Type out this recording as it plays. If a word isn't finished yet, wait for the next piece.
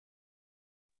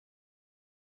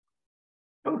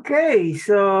Okay,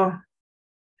 so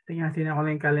tingnan natin ako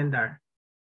na yung calendar.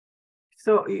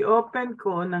 So, i-open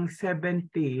ko ng 17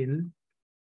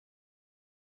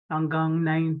 hanggang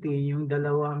 19 yung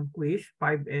dalawang quiz,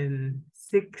 5 and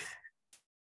 6.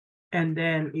 And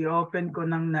then, i-open ko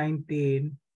ng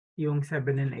 19 yung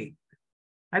 7 and 8.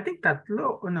 I think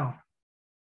tatlo, no?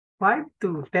 5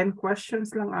 to 10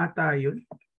 questions lang ata yun.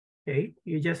 Okay,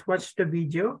 you just watch the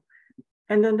video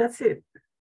and then that's it.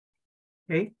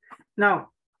 Okay,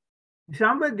 now,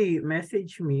 somebody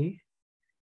messaged me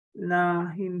na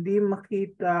hindi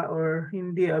makita or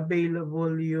hindi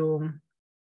available yung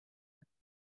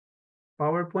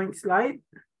PowerPoint slide.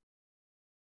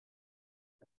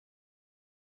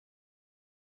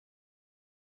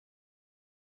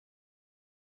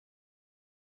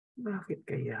 Bakit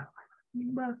kaya?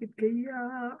 Bakit kaya?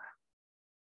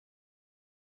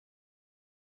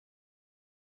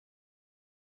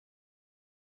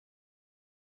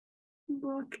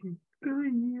 Bakit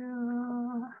kaya?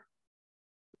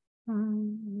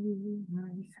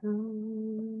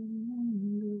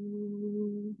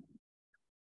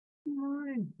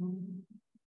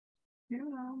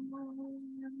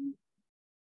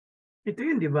 Ito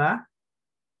yun, di ba?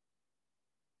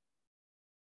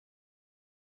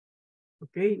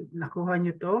 Okay, nakuha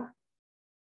nyo to.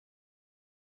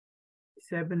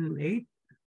 7 and 8.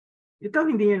 Ito,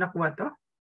 hindi nyo nakuha to?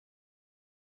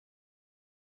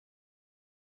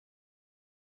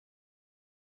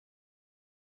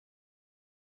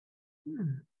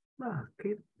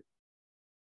 Bakit?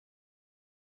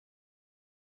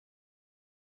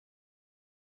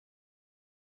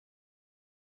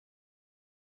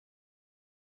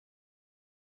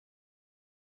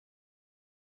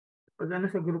 Pag ano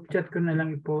sa group chat ko na lang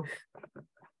i-post.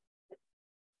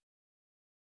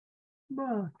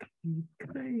 Bakit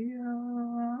kaya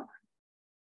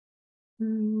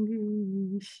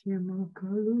hindi siya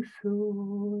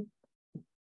makalusot?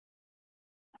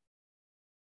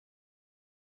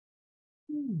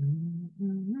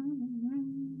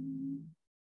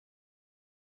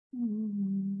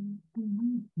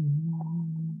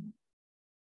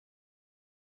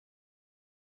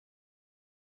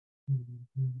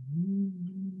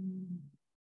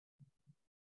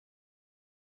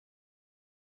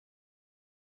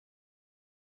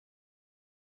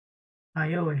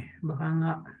 Ayaw eh. Baka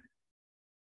nga.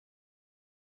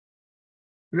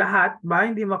 Lahat ba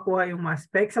hindi makuha yung mass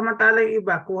spec? Samantala yung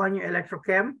iba, kuha nyo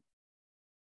electrochem?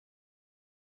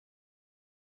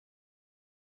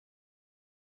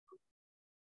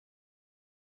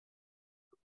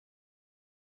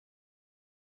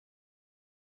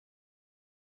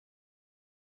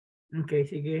 Okay,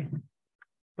 sige.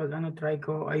 Pag ano, try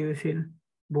ko ayusin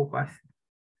bukas.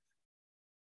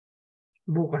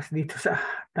 Bukas dito sa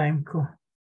time ko.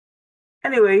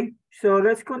 Anyway, so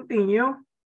let's continue.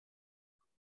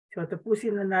 So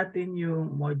tapusin na natin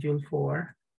yung module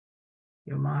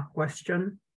 4. Yung mga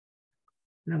question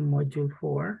ng module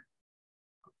 4.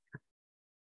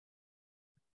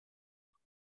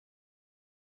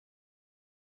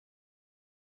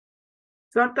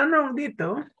 So ang tanong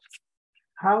dito,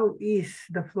 how is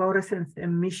the fluorescence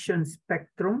emission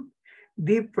spectrum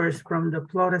differs from the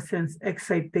fluorescence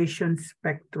excitation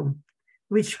spectrum,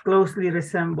 which closely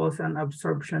resembles an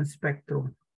absorption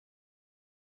spectrum?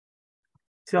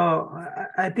 So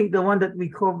I think the one that we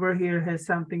cover here has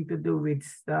something to do with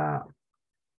the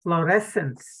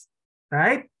fluorescence,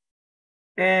 right?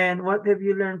 And what have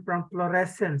you learned from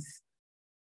fluorescence?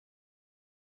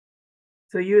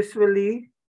 So usually,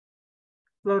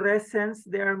 fluorescence,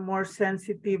 they are more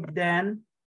sensitive than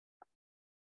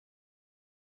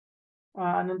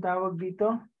anong tawag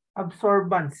dito?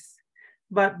 Absorbance.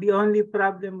 But the only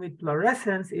problem with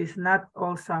fluorescence is not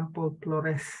all sample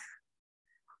fluoresce.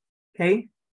 Okay?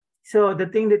 So the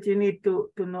thing that you need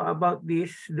to know about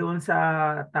this doon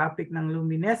sa topic ng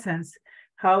luminescence,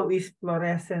 how is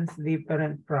fluorescence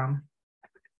different from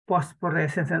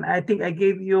phosphorescence? And I think I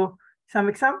gave you some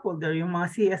example there, yung mga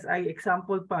CSI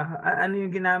example pa. Ano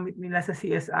yung ginamit nila sa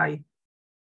CSI?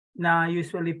 Na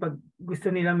usually pag gusto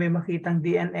nila may makitang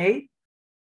DNA,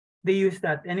 they use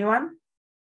that. Anyone?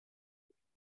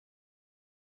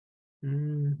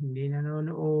 Hindi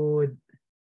nanonood.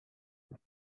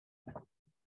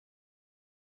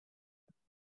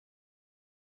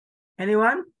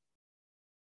 Anyone?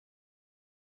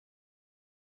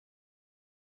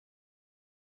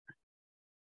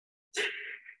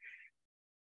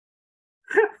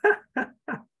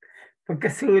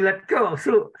 Pagkasulat ko,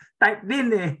 so type din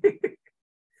eh.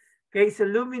 Okay, so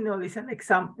luminol is an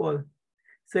example.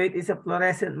 So it is a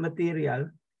fluorescent material,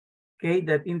 okay,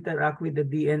 that interact with the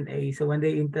DNA. So when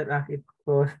they interact, it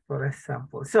causes fluorescent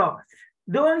sample. So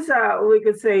Doon sa, we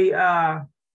could say,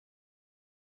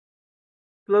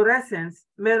 fluorescence,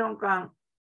 meron kang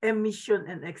emission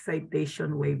and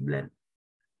excitation wavelength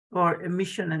or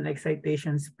emission and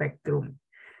excitation spectrum.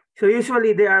 So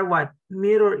usually they are what?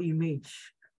 Mirror image.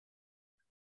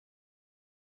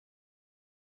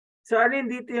 So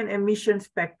alin dito yung emission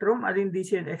spectrum, alin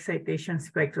dito yung excitation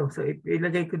spectrum. So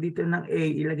ilagay ko dito ng A,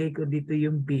 ilagay ko dito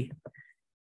yung B.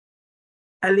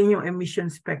 Alin yung emission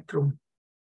spectrum?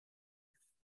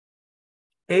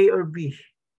 A or B?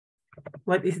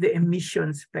 What is the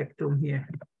emission spectrum here?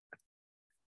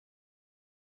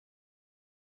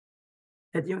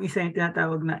 At yung isa yung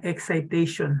tinatawag na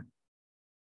excitation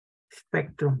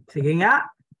spectrum. Sige nga.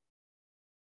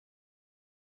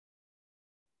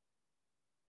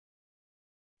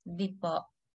 B po.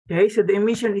 Okay, so the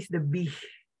emission is the B.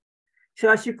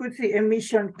 So as you could see,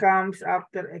 emission comes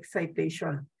after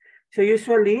excitation. So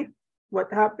usually,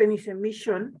 what happens is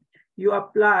emission, you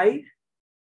apply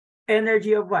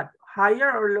energy of what?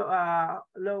 Higher or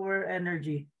lower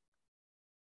energy?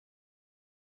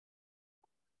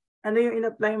 Ano yung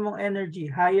in-apply mong energy?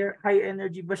 High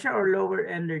energy ba siya or lower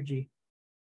energy?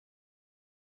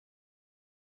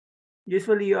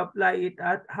 Usually you apply it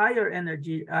at higher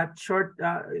energy, at short,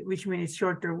 which means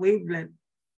shorter wavelength.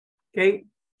 Okay,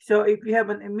 so if you have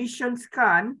an emission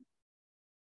scan,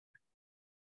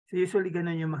 so usually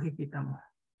ganun yung makikita mo.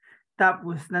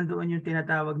 Tapos nandoon yung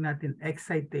tinatawag natin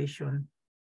excitation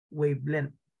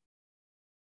wavelength.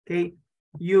 Okay,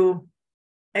 you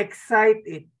excite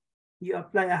it. You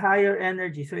apply a higher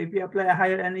energy. So if you apply a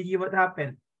higher energy, what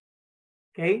happened?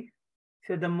 Okay,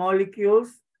 so the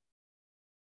molecules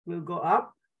will go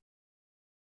up,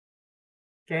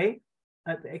 okay,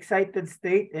 at the excited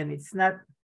state, and it's not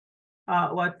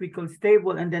what we call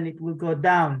stable, and then it will go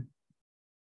down.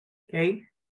 Okay,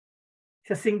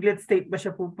 sa singlet state ba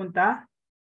siya pupunta?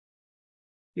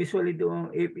 Usually doon,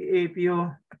 if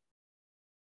you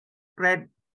read,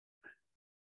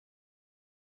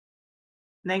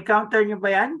 na-encounter nyo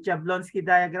ba yan? Jablonski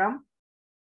diagram?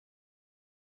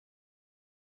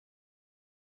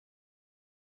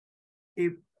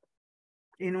 If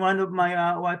in one of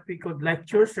my what we call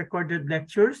lectures, recorded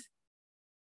lectures,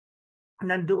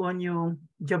 nandoon yung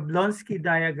Jablonski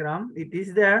diagram. It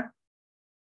is there.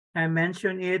 I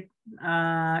mentioned it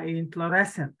in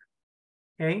fluorescent.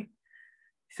 Okay.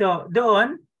 So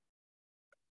doon,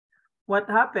 what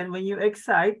happened when you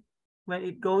excite, when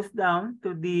it goes down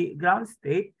to the ground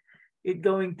state, it's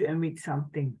going to emit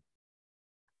something.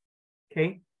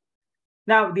 Okay.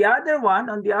 Now, the other one,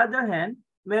 on the other hand,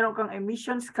 meron kang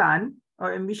emission scan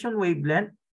or emission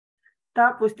wavelength.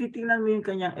 Tapos, titingnan mo yung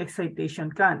kanyang excitation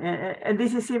scan. And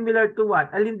this is similar to what?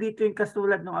 Alin dito yung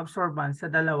kasulad ng absorbance sa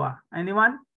dalawa?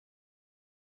 Anyone?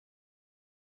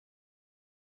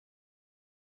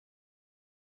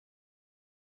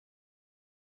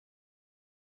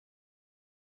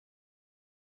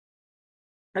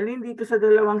 Alin dito sa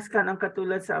dalawang scan ang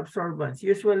katulad sa absorbance?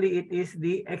 Usually, it is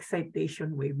the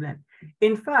excitation wavelength.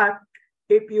 In fact,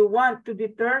 if you want to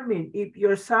determine if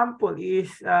your sample is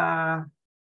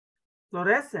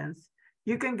fluorescence,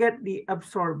 you can get the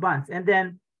absorbance. And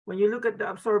then, when you look at the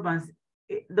absorbance,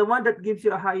 the one that gives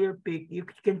you a higher peak, you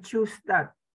can choose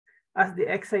that as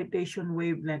the excitation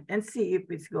wavelength and see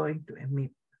if it's going to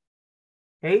emit.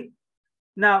 Okay?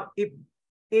 Now, if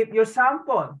your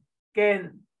sample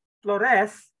can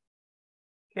fluoresce,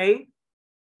 okay,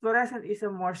 fluorescence is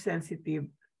a more sensitive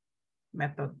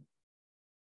method.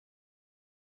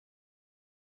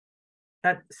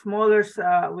 At smaller,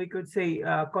 we could say,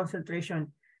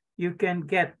 concentration, you can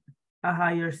get a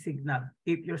higher signal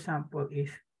if your sample is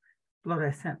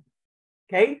fluorescent.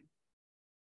 Okay?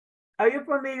 Are you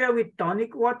familiar with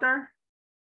tonic water?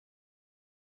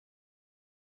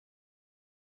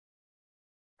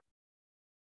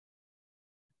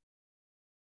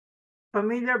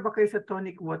 Familiar ba kayo sa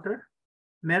tonic water?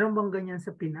 Meron bang ganyan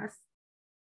sa Pinas?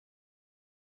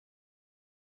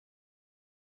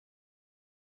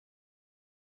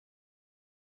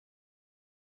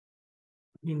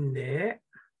 Hindi.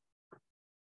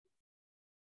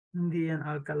 Hindi yan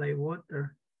alkali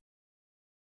water.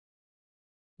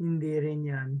 Hindi rin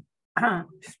yan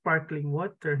sparkling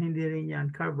water. Hindi rin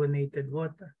yan carbonated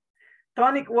water.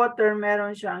 Tonic water,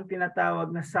 meron siyang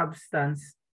tinatawag na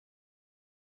substance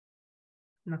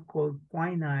na called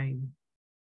quinine.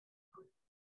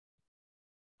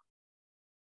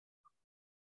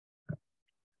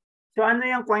 So ano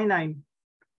yung quinine?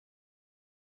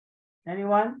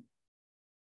 Anyone?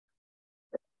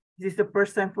 This is the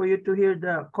first time for you to hear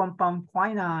the compound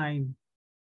quinine.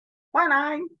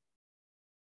 Quinine!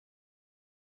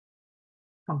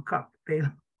 Pang cocktail.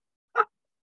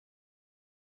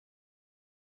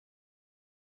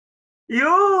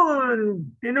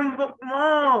 Yun! Tinumbok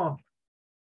mo!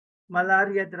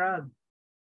 Malaria drug.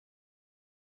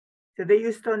 So they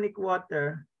use tonic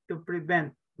water to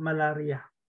prevent malaria.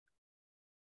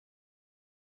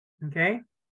 Okay?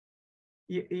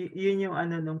 Yun yung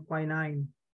ano nung quinine.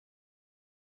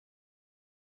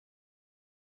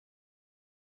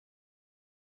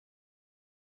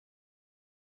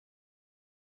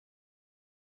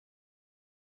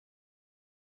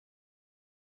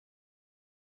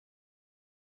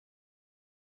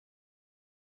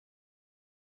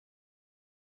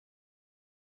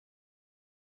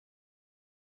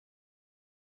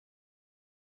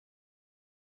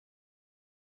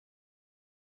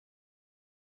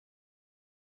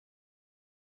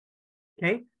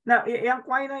 Okay? Now, yung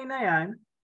quinine na yan,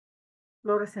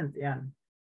 fluorescent yan.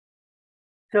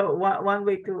 So one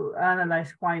way to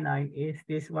analyze quinine is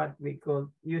this what we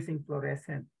call using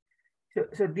fluorescent.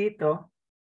 So dito,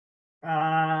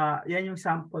 yan yung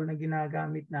sample na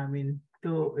ginagamit namin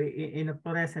to in a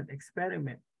fluorescent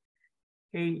experiment.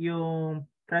 Okay, yung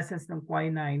presence ng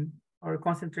quinine or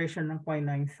concentration ng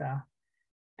quinine sa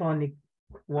tonic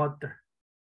water.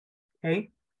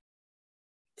 Okay?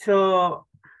 So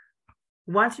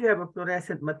once you have a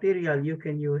fluorescent material, you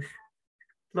can use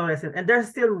fluorescent. And there's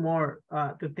still more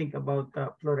to think about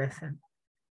fluorescent.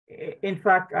 In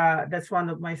fact, that's one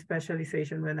of my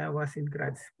specialization when I was in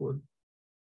grad school.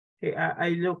 Okay,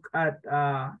 I look at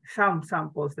some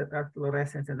samples that are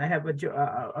fluorescent, and I have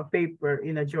a paper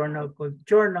in a journal called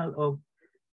Journal of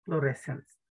Fluorescence.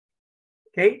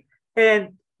 Okay,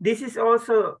 and this is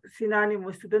also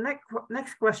synonymous to the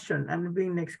next question. Ano ba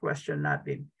yung next question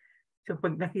natin? So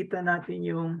pag nakita natin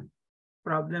yung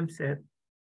problem set,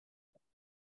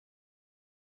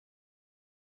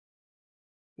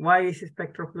 why is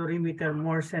spectropolarimeter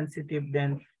more sensitive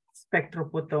than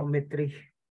spectrophotometry?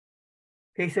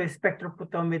 Okay, so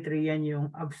spectrophotometry, yan yung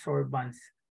absorbance.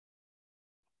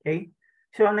 Okay?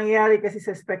 So ang nangyayari kasi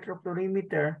sa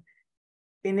spectropolarimeter,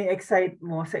 ini-excite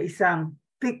mo sa isang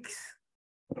fixed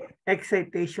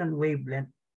excitation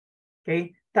wavelength.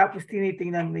 Okay? Tapos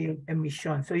tinitingnan mo yung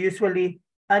emission. So usually,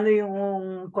 ano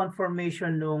yung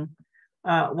conformation ng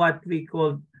what we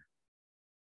call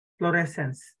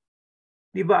fluorescence?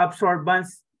 Di ba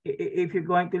absorbance, if you're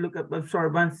going to look at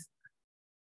absorbance,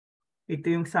 ito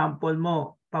yung sample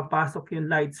mo, papasok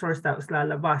yung light source tapos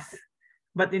lalabas.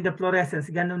 But in the fluorescence,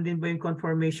 ganun din ba yung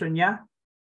conformation niya?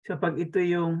 So pag ito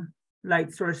yung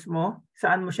light source mo,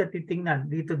 saan mo siya titingnan?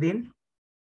 Dito din?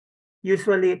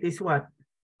 Usually it is what?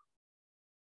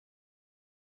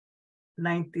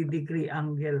 90-degree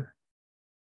angle.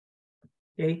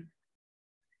 Okay?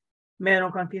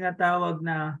 Meron kang tinatawag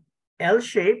na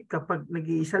L-shape kapag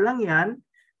nag-iisa lang yan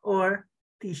or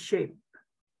T-shape.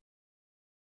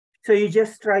 So you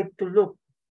just try to look,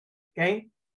 okay,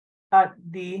 at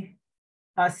the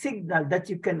signal that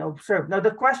you can observe. Now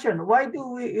the question, why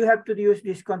do you have to use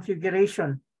this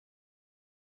configuration?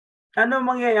 Ano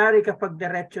mangyayari kapag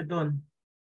diretso doon?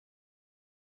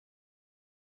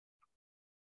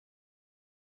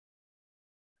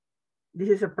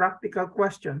 This is a practical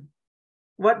question.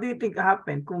 What do you think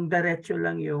happened kung diretso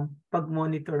lang yung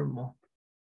pag-monitor mo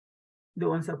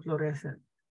doon sa fluorescent?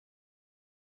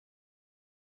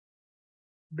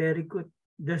 Very good.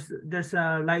 There's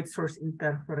a light source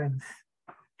interference.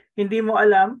 Hindi mo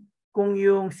alam kung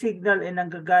yung signal ay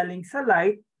nanggagaling sa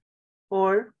light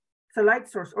or sa light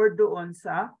source or doon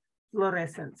sa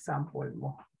fluorescent sample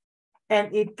mo.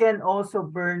 And it can also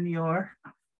burn your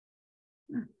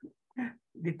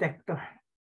detector.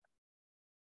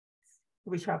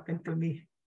 Which happened to me.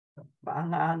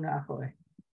 Paanga-anga ako eh.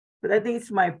 But I think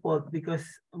it's my fault because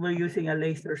we're using a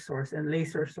laser source, and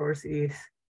laser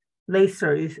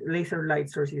light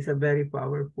source is a very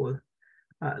powerful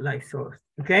light source.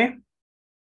 Okay.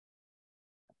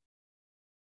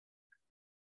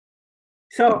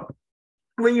 So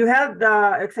when you have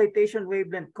the excitation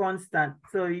wavelength constant,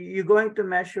 so you're going to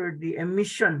measure the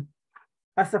emission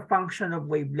as a function of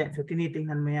wavelength. So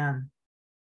tinitingnan mo yan.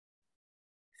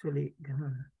 Actually,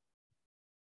 ganun.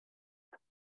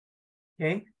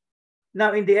 Okay.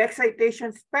 Now in the excitation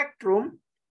spectrum,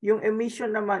 yung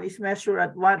emission naman is measured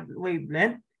at one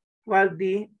wavelength, while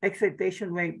the excitation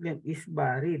wavelength is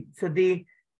varied. So the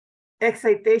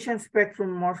excitation spectrum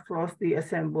more closely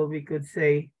assembled, we could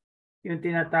say, yung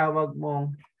tinatawag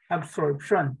mong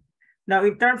absorption. Now,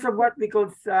 in terms of what we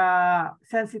call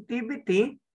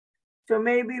sensitivity, so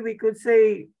maybe we could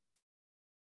say,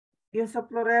 yung sa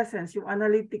fluorescence, yung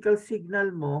analytical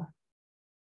signal mo,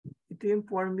 ito yung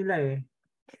formula eh.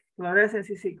 Fluorescence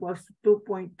is equals to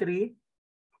 2.3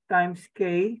 times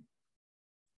K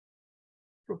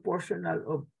proportional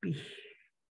of P.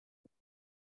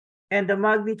 And the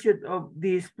magnitude of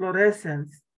this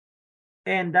fluorescence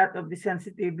and that of the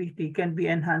sensitivity can be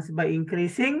enhanced by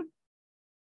increasing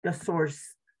the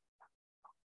source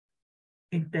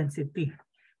intensity.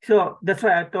 So that's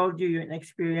why I told you yung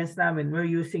experience namin, we're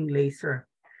using laser.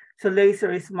 So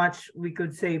laser is much, we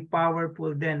could say,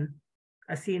 powerful than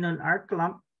a xenon arc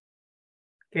lamp.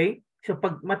 Okay? So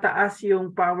pag mataas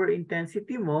yung power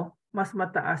intensity mo, mas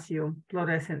mataas yung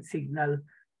fluorescent signal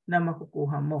na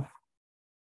makukuha mo.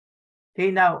 Okay,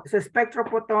 now, sa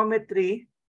spectrophotometry,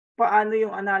 paano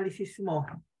yung analysis mo?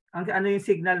 Ano yung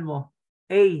signal mo?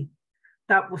 A.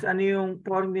 Tapos ano yung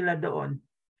formula doon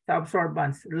sa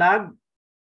absorbance? Log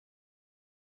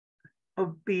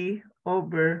of P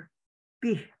over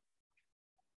P.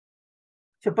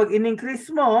 So pag in-increase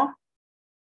mo,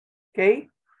 okay,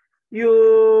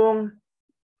 yung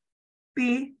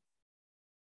P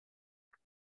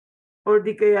or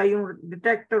di kaya yung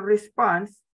detector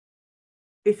response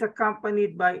is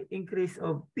accompanied by increase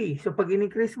of P. So pag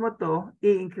in-increase mo to,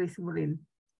 i-increase mo rin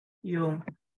yung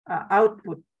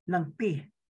output ng P.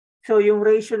 So yung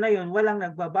ratio na yun, walang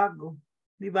nagbabago.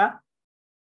 Di ba?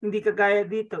 Hindi kagaya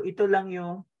dito, ito lang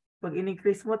yung pag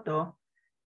in-increase mo to,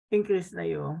 increase na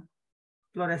yung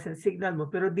fluorescent signal mo.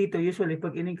 Pero dito, usually,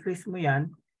 pag in-increase mo yan,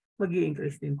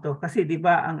 mag-i-increase din to. Kasi di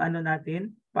ba ang ano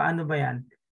natin, paano ba yan?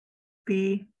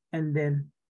 P and then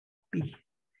P.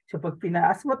 So pag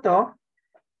tinaas mo to,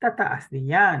 tataas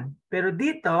din yan. Pero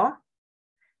dito,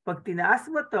 pag tinaas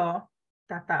mo to,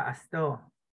 tataas to.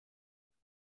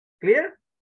 Clear?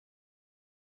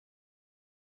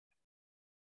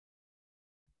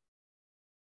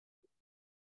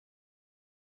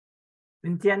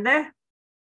 Entiende?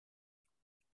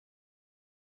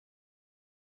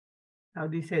 How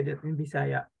do you say that in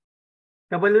Bisaya?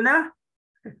 Kabalo na?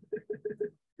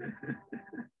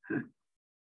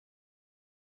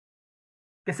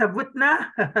 Kasabot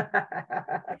na?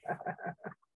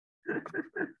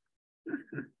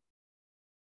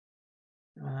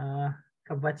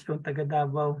 Kabatch kong taga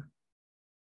Davao.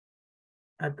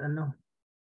 At ano,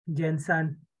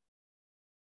 Jensen.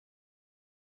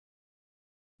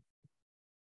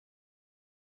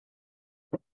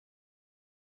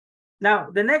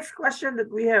 Now, the next question that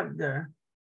we have there.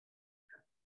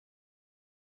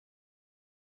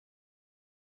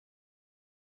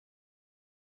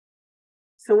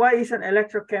 So why is an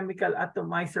electrochemical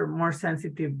atomizer more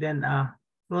sensitive than a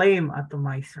flame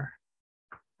atomizer?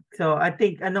 So I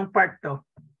think anong part to?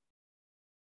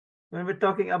 When we're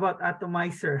talking about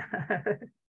atomizer.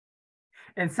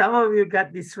 And some of you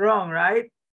got this wrong,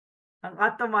 right? Ang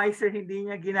atomizer, hindi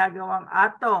niya ginagawang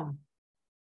atom.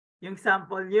 Yung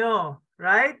sample nyo,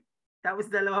 right? Tapos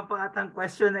dalawa pa atang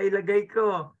question na ilagay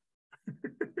ko.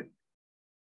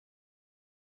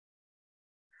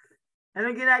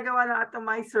 Anong ginagawa ng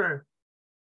atomizer?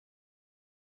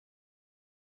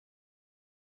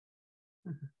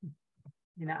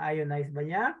 Ina-ionize ba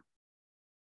niya?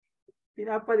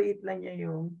 Pinapaliit lang niya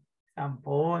yung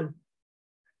sample.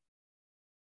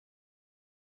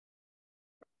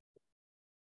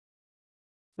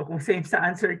 So kung same sa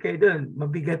answer kayo dun,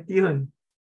 mabigat yun.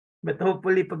 But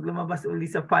hopefully pag lumabas uli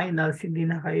sa finals, hindi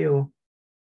na kayo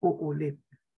uulit.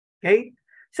 Okay?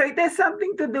 So it has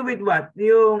something to do with what?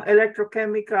 Yung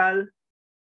electrochemical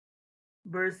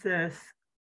versus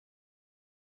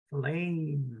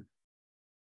flame.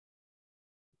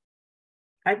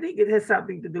 I think it has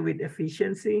something to do with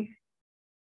efficiency.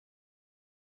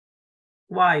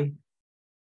 Why?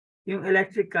 Yung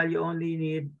electrical, you only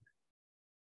need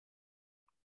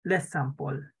less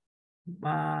sample.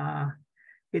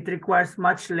 It requires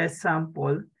much less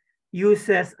sample,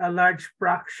 uses a large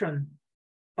fraction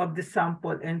of the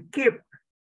sample, and keep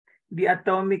the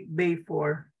atomic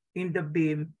vapor in the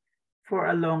beam for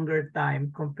a longer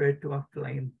time compared to a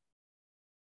flame.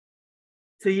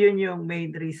 So yun yung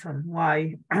main reason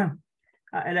why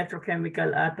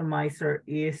electrochemical atomizer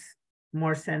is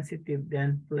more sensitive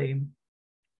than flame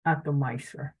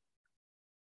atomizer.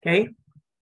 Okay?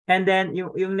 And then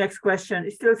yung next question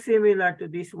is still similar to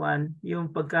this one, yung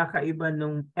pagkakaiba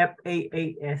ng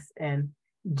FAAS and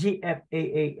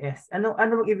GFAAS. Ano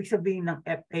ibig sabihin ng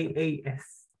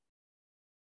FAAS?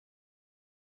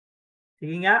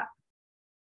 Sige nga.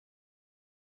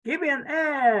 Give me an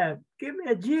F. Give me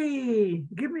a G.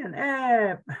 Give me an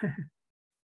F.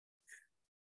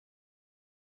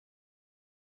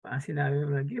 Parang sinabi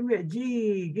mo, give me a G.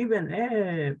 Give me an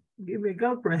F. Give me a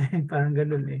girlfriend. Parang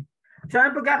ganun eh. So,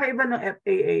 ano pagkakaiba ng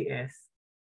FAAS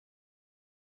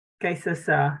kaysa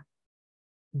sa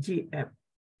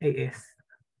GFAS?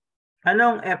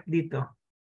 Anong F dito?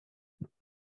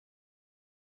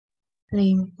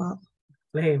 Flame po.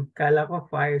 Flame. Kala ko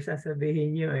fire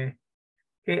sasabihin nyo eh.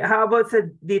 Okay, how about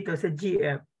dito sa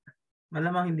GF?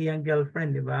 Malamang hindi yung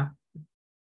girlfriend, di ba?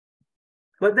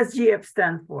 What does GF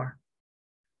stand for?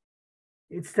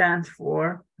 It stands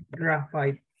for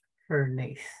graphite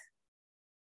furnace.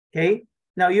 Okay,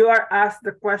 now you are asked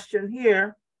the question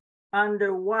here,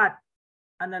 under what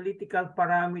analytical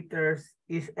parameters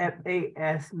is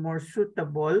FAS more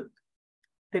suitable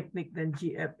technique than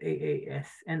GFAAS?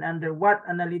 And under what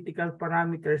analytical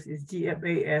parameters is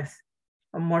GFAS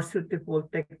a more suitable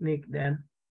technique than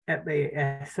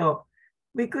FAS? So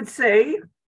we could say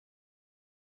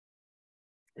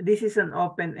this is an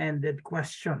open-ended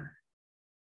question.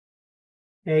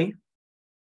 Okay.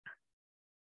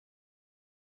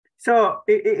 So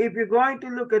if you're going to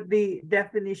look at the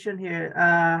definition here,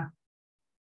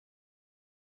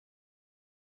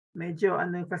 medyo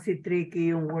ano kasi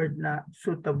tricky yung word na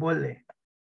suitable eh.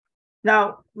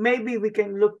 Now, maybe we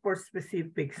can look for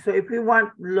specifics. So if we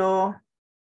want law,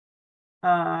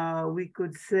 we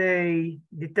could say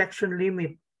detection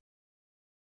limit.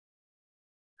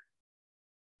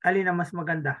 Alin ang mas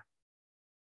maganda?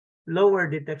 Lower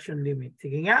detection limit.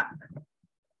 Sige nga.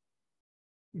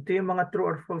 Ito yung mga true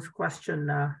or false question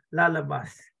na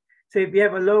lalabas. So if you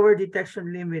have a lower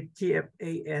detection limit,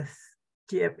 GFAAS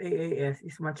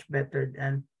is much better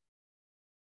than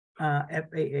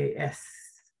FAAS.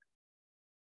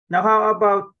 Now, how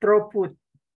about throughput?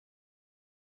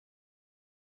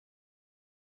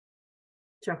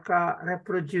 Tsaka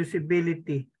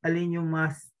reproducibility. Alin yung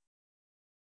mas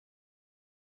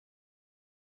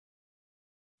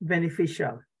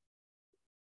beneficial?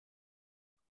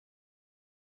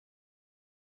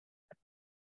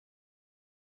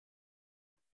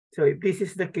 So if this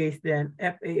is the case, then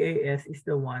FAAS is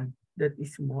the one that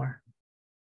is more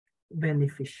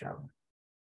beneficial.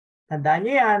 Tandaan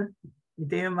nyo yan.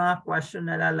 Ito yung mga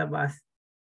question na lalabas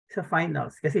sa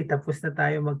finals kasi tapos na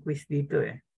tayo mag-quiz dito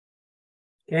eh.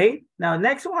 Okay? Now,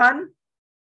 next one.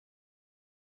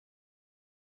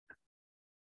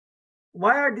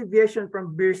 Why are deviation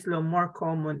from Beer's law more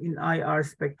common in IR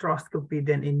spectroscopy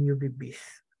than in UVBs?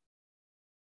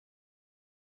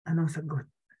 Anong sagot?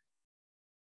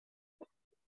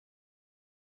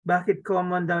 Bakit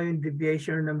common daw yung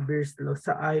deviation ng Beer's law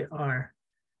sa IR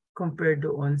compared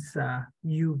doon sa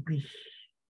UV?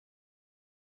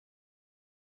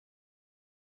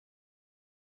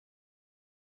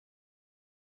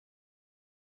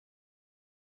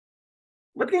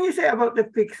 What can you say about the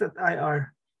peaks at IR?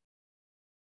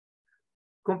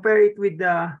 Compare it with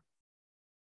the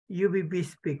UVB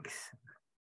peaks.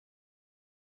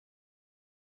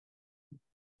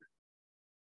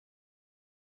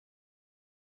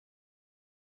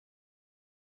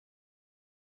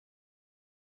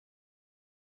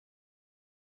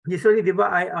 Usually, di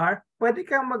ba, IR, pwede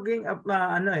kang maging,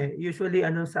 usually,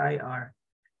 sa IR?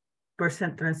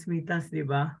 Percent transmittance, di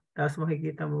ba? Tapos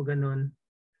makikita mo ganun.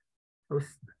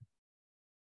 Tapos,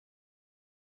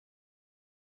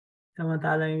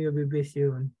 samantala yung UVBs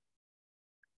yun.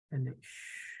 And then,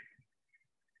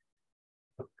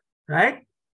 right?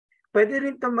 Pwede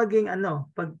rin itong maging,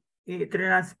 pag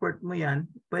i-transport mo yan,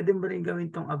 pwede mo rin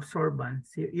gawin itong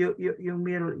absorbance. Yung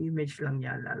mirror image lang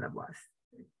yan lalabas.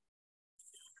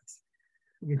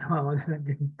 Ginawa ko na lang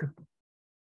ganito.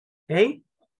 Okay?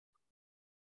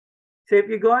 So if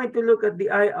you're going to look at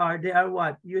the IR, they are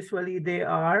what? Usually they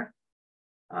are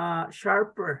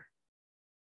sharper.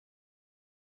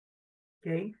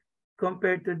 Okay?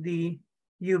 Compared to the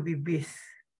UVBs.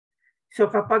 So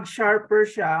kapag sharper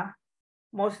siya,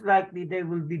 most likely there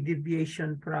will be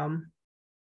deviation from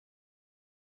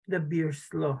the Beer's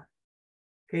law.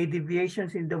 Okay?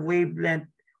 Deviations in the wavelength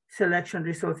selection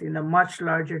results in a much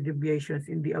larger deviations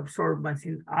in the absorbance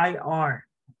in IR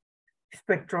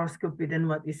spectroscopy than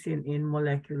what is seen in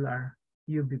molecular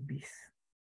UVBs.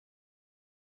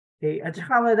 Okay, at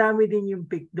saka madami din yung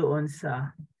peak doon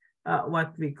sa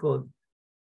what we call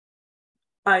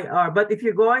IR. But if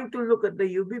you're going to look at the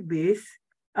UVBs,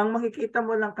 ang makikita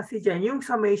mo lang kasi dyan, yung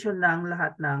summation ng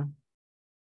lahat ng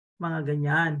mga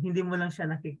ganyan. Hindi mo lang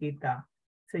siya nakikita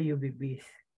sa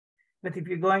UVBs. But if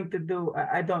you're going to do,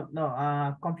 I don't know,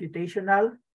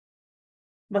 computational,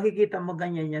 makikita mo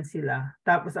ganyan yan sila.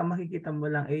 Tapos ang makikita mo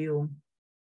lang ay yung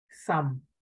sum.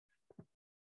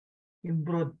 Yung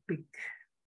broad peak.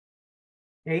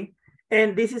 Okay?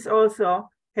 And this is also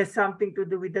has something to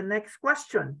do with the next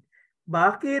question.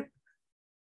 Bakit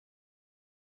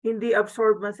hindi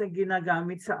absorbance ang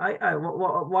ginagamit sa IR?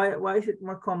 Why is it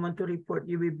more common to report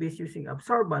UVBs using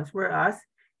absorbance, whereas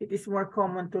it is more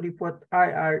common to report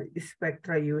IR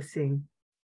spectra using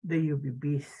the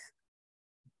UVBs?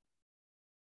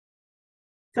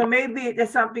 So maybe it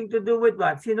has something to do with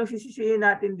what? Sino sisisihin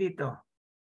natin dito?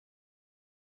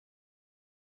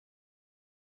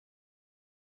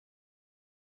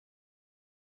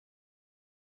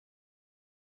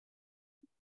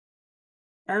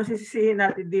 Ano sisisihin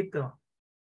natin dito?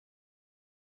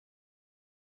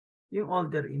 Yung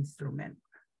older instrument.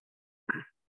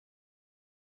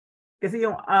 Kasi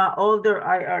yung older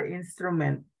IR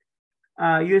instrument,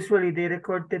 usually they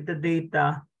recorded the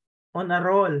data on a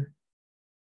roll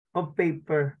of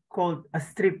paper called a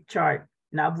strip chart.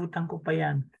 Naabutan ko pa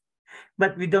yan.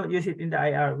 But we don't use it in the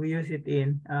IR. We use it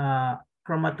in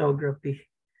chromatography.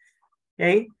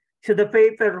 Okay? So the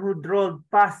paper would roll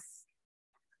past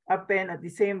a pen at the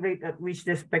same rate at which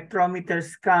the spectrometer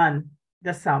scanned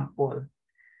the sample.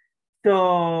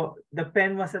 So the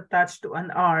pen was attached to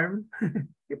an arm.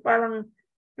 Parang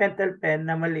pentel pen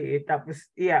na maliit.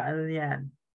 Tapos, ano yan.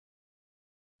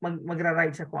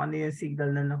 Magra-write siya kung ano yung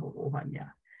signal na nakukuha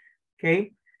niya.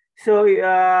 Okay? So,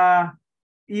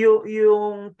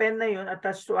 yung pen na yun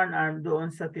attached to an arm doon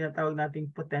sa tinatawag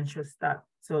nating potentiostat.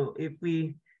 So, if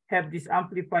we have this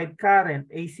amplified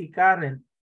current, AC current,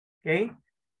 okay?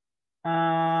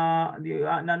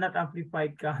 Not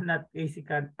amplified current, not AC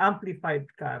current, amplified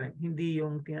current, hindi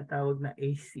yung tinatawag na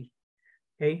AC.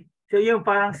 Okay? So, yung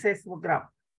parang seismograph.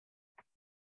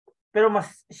 Pero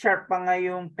mas sharp pa nga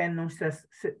yung pen ng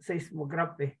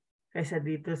seismograph kaysa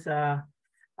dito sa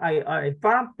IR.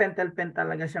 Parang pentel pen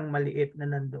talaga siyang maliit na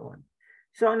nandoon.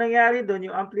 So, ang nangyari doon,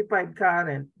 yung amplified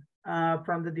current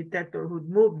from the detector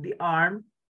would move the arm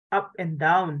up and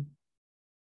down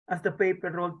as the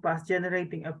paper rolled past,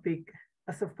 generating a peak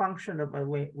as a function of a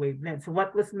wavelength. So,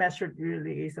 what was measured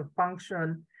really is a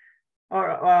function,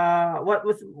 or what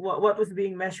was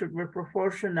being measured were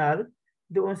proportional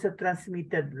doon sa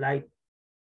transmitted light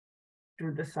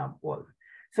through the sample.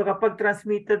 So kapag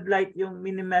transmitted light yung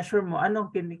mini-measure mo,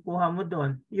 anong kinikuha mo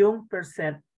doon? Yung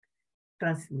percent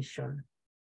transmission.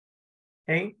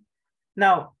 Okay?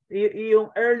 Now,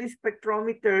 yung early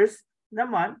spectrometers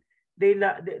naman, they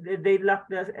lack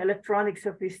the electronic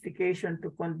sophistication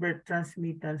to convert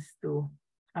transmittance to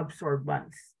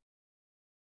absorbance.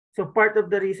 So part of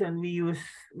the reason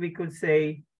we could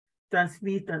say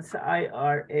transmittance sa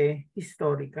IR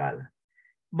historical.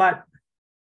 But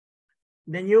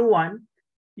the new one,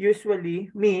 usually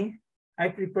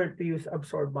I prefer to use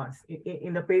absorbance.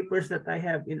 In the papers that I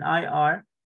have in IR,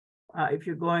 if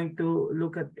you're going to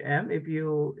look at them, if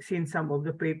you've seen some of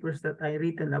the papers that I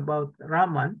written about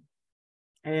Raman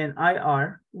and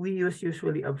IR, we use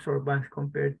usually absorbance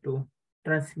compared to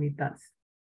transmittance.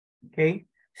 Okay?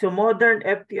 So modern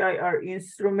FTIR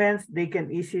instruments, they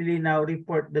can easily now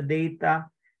report the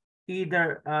data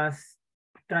either as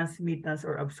transmittance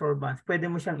or absorbance.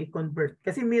 Pwede mo siyang i-convert.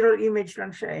 Kasi mirror image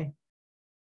lang siya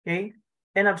Okay?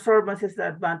 And absorbance is the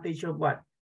advantage of what?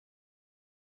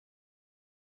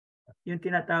 Yung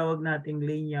tinatawag nating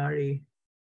linearly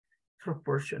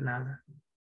proportional.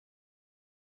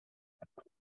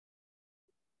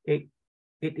 Okay?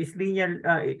 It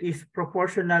is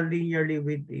proportional linearly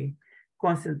with the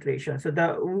concentration. So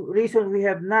the reason we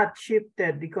have not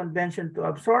shifted the convention to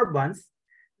absorbance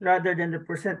rather than the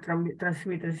percent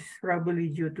transmittance is probably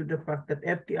due to the fact that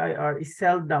FTIR is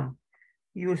seldom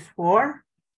used for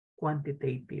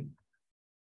quantitative.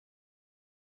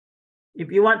 If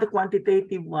you want the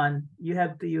quantitative one, you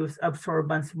have to use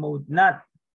absorbance mode, not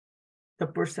the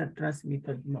percent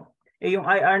transmitted mode. Yung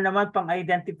IR naman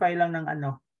pang-identify lang ng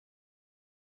ano.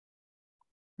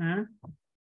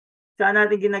 Saan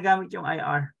natin ginagamit yung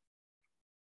IR?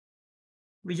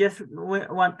 We just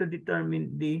want to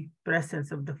determine the presence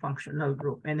of the functional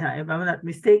group. And if I'm not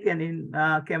mistaken, in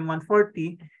Chem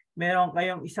 140, meron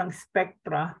kayong isang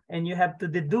spectra and you have to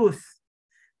deduce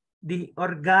the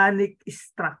organic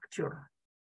structure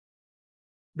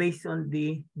based on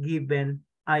the given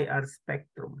IR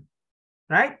spectrum.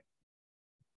 Right?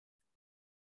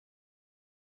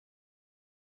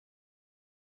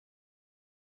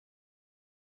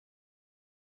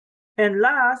 And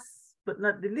last but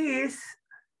not the least,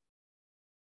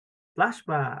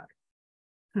 flashback.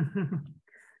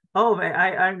 Oh, may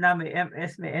IR na, may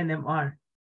MS, may NMR.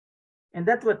 And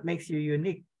that's what makes you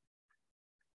unique.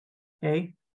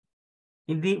 Okay?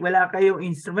 Wala kayong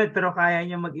instrument pero kaya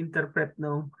nyo mag-interpret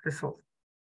ng result.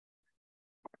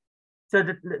 So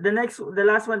the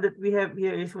last one that we have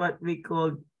here is what we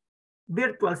call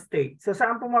virtual state. So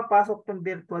saan pumapasok tong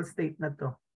virtual state na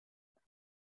to?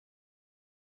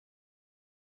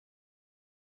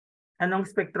 Anong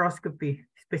spectroscopy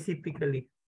specifically?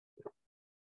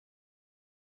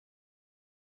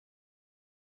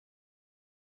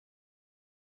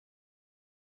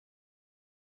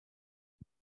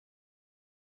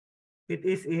 It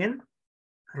is in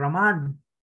Raman.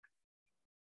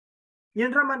 Yung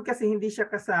Raman kasi hindi siya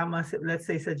kasama, let's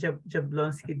say, sa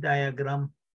Jablonski diagram.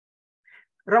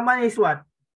 Raman is what?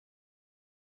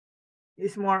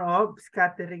 is more of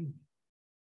scattering.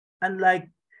 Unlike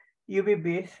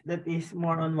UVBs, that is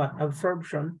more on what?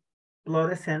 Absorption,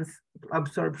 fluorescence,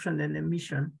 absorption and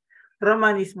emission.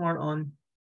 Raman is more on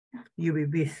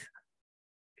UVBs.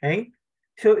 Okay?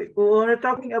 So when we're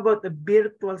talking about the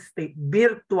virtual state,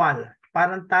 virtual,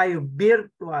 parang tayo,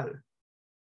 virtual.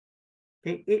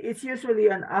 Okay? It's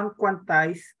usually an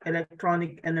unquantized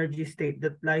electronic energy state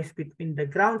that lies between the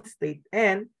ground state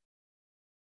and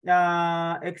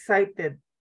excited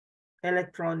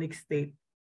electronic state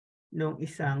ng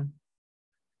isang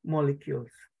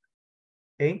molecules.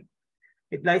 Okay?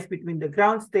 It lies between the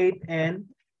ground state and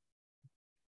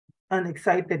an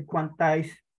excited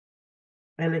quantized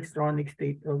electronic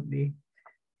state of the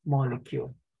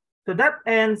molecule. So that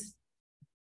ends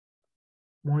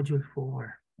module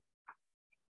 4.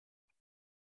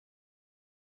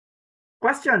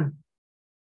 Question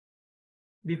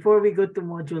before we go to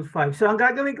module 5. So ang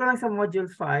gagawin ko lang sa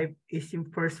module 5 is yung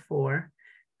first 4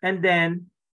 and then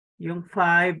yung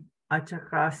 5 at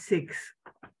saka 6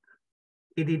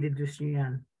 i-deduce nyo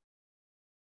yan.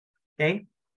 Okay?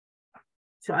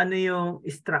 So ano yung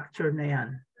structure na yan?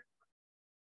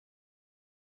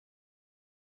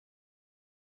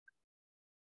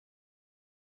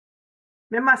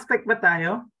 May mass spec ba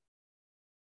tayo?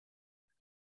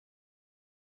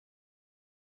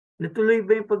 Natuloy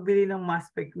ba yung pagbili ng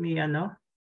mass spec ni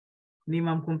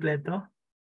Ma'am Completo?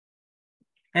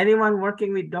 Anyone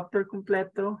working with Dr.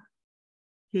 Completo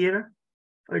here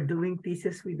or doing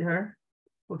thesis with her?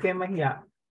 Huwag kayo mahiya.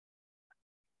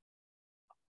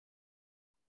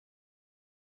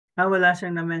 Wala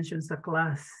siyang na-mention sa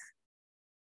class.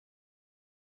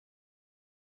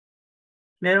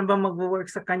 Meron bang mag-work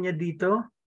sa kanya dito?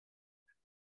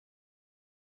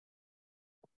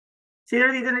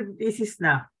 Sino dito nag-thesis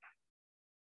na?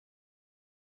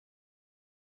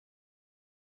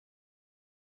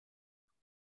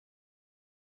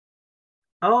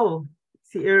 Oh,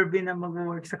 si Irvin na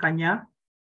mag-work sa kanya?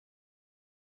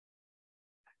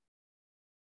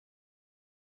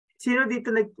 Sino dito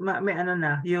may ano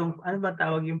na, yung ano ba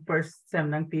tawag yung first sem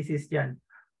ng thesis diyan?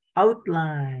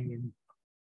 Outline.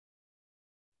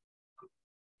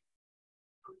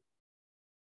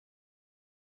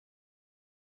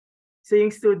 So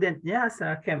yung student niya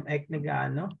sa Chem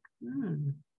nag-ano?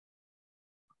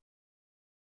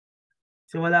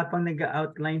 So wala pang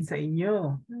nag-outline sa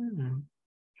inyo.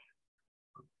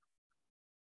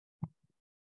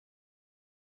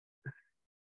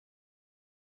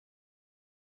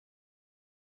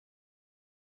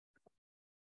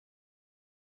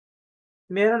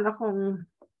 Meron akong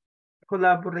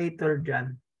collaborator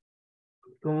dyan.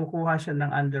 Kumukuha siya ng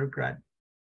undergrad.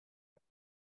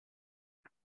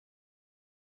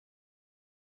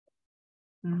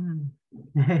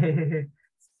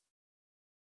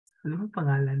 Ano ang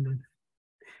pangalan nun?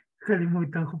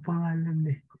 Kalimutan ko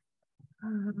pangalan eh.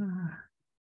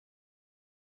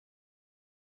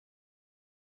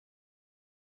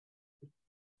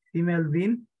 Si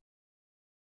Melvin?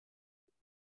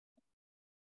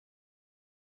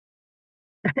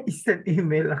 Isang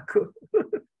email ako.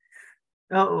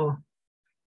 Oo.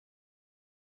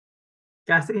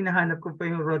 Kasi hinahanap ko pa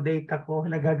yung raw data ko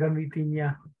na gagamitin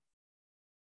niya.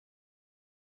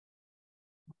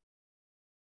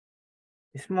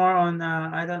 It's more on,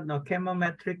 I don't know,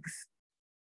 chemometrics.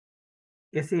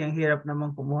 Kasi ang hirap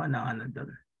naman kumuha ng ano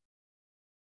doon.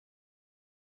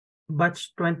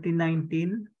 Batch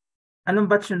 2019. Anong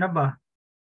batch na ba?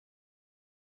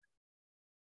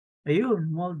 Ayun,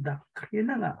 Moldak. Yun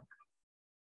na nga.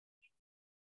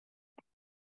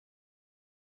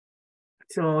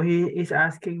 So he is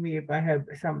asking me if I have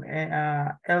some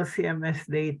LCMS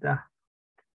data,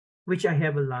 which I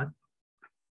have a lot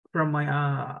from my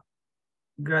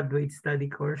graduate study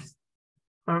course.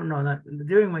 Or no, not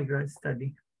during my grad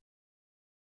study.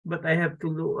 But I have to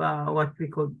do what we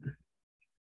could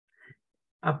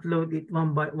upload it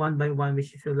one by one,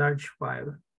 which is a large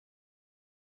file.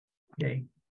 Okay.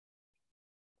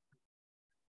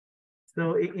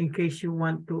 So in case you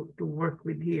want to work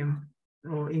with him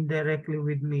or indirectly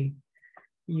with me,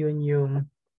 yun yung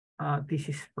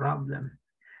thesis problem.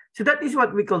 So that is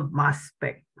what we call mass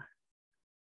spec.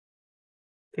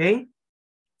 Okay.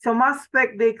 So mass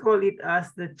spec, they call it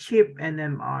as the cheap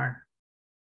NMR.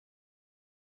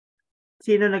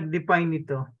 Sino nag-define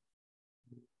nito?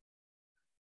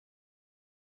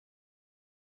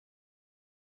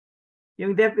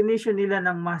 Yung definition nila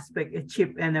ng mass spec is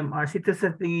cheap NMR. Sito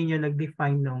sa tingin nyo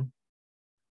nag-define nung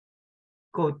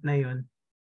quote na yun.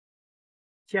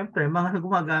 Siyempre, mga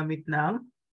gumagamit ng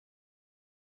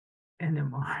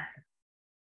NMR.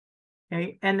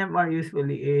 Okay? NMR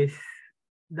usually is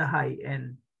the high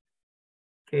end.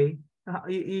 Okay?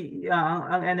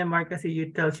 Ang NMR kasi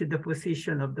tells you the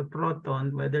position of the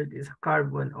proton, whether it is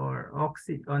carbon or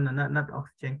oxygen, oh, no, not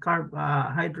oxygen,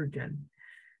 hydrogen.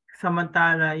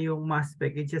 Samantala yung mass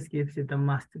spec, it just gives you the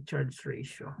mass to charge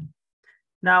ratio.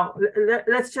 Now,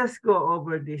 let's just go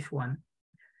over this one.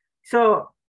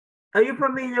 So, are you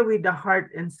familiar with the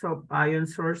hard and soft ion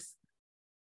source?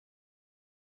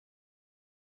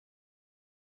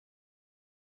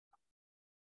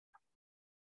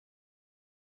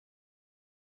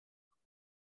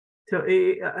 So,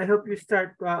 I hope you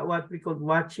start what we call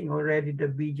watching already the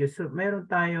video. So, meron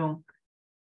tayong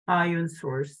ion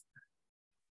source.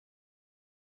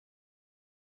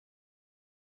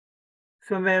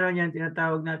 So, meron yan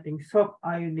tinatawag nating soft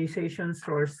ionization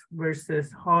source versus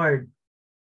hard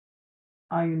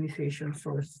ionization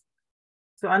source.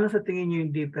 So, ano sa tingin niyo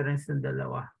yung difference ng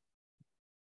dalawa?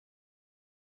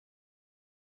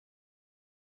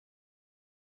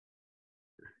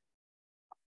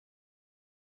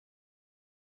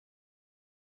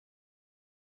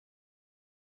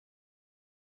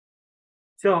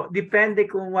 So, depende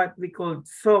kung what we call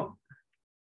soft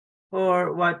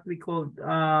or what we call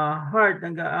hard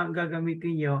ang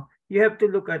gagamitin nyo, you have to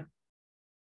look at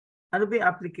ano ba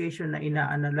yung application na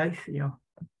ina-analyze nyo.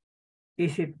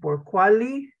 Is it for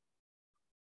quali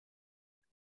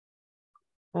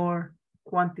or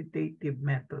quantitative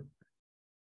method?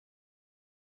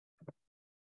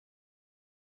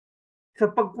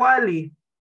 So pag quali,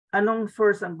 anong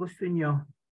source ang gusto nyo?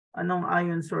 Anong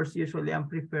ion source usually ang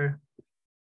prefer?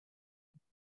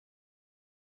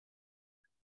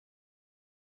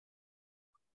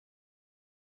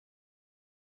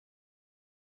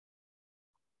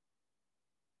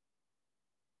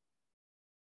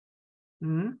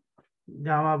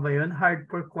 Tama ba yun? Hard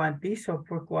for quanti, soft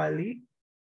for quali?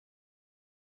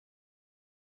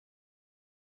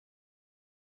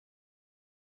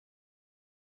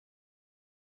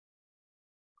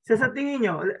 So sa tingin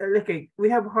nyo, okay, we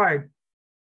have hard.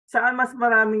 Saan mas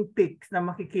maraming peaks na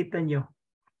makikita nyo?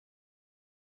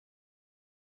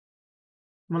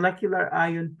 Molecular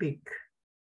ion peak.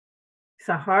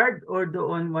 Sa hard or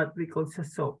doon what we call sa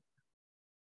soft?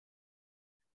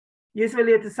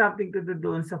 Usually, it is something to do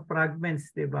doon sa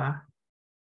fragments, di ba?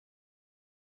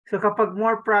 So kapag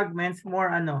more fragments,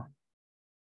 more ano?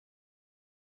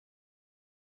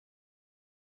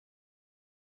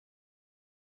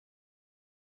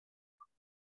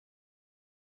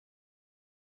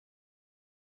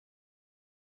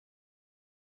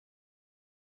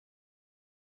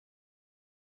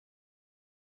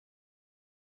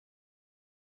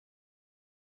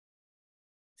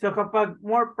 So kapag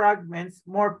more fragments,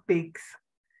 more peaks.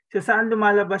 So saan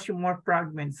lumalabas yung more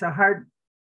fragments? Sa hard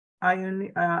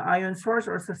ion source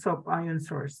or sa soft ion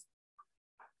source?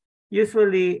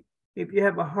 Usually, if you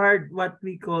have a hard, what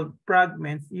we call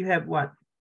fragments, you have what?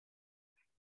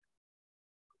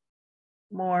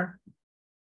 More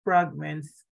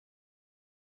fragments,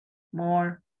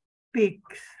 more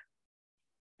peaks,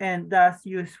 and thus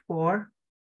used for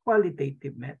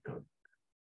qualitative method.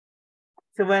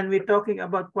 So when we're talking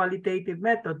about qualitative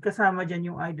method, kasama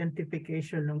dyan yung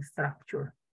identification ng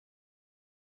structure.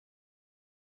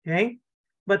 Okay?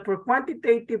 But for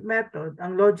quantitative method,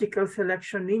 ang logical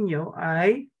selection ninyo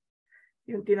ay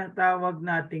yung tinatawag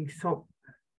nating soft.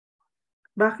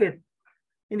 Bakit?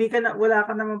 Wala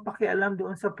ka naman pakialam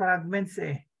doon sa fragments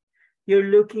eh. You're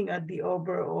looking at the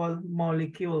overall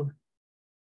molecule.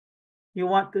 You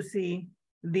want to see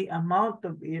the amount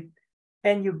of it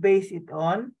and you base it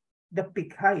on the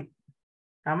peak height.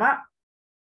 Tama?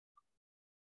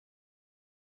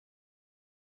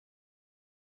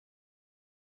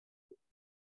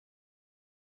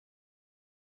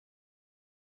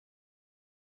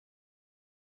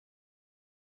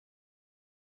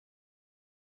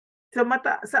 So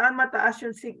saan mataas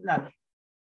yung signal?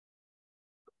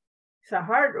 Sa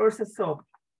hard or sa soft?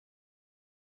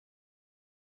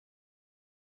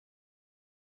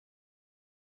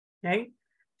 Okay?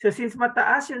 So since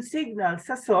mataas yung signal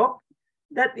sa soft,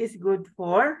 that is good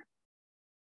for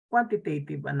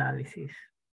quantitative analysis.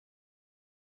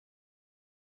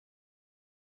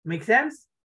 Make sense?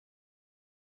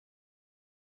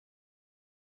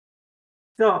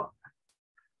 So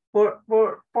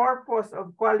for purpose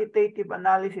of qualitative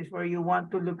analysis where you want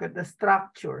to look at the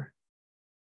structure,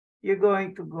 you're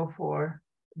going to go for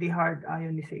the hard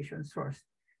ionization source.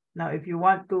 Now, if you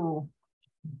want to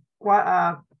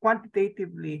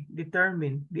quantitatively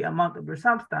determine the amount of your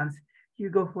substance, you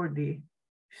go for the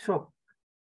soft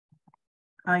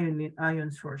ion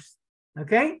source.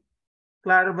 Okay?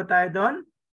 Klaro ba tayo doon?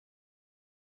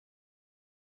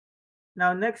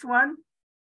 Now, next one.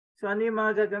 So ano yung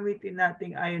mga gagamitin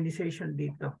nating ionization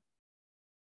dito?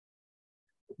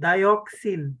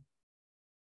 Dioxin.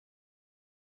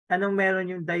 Anong meron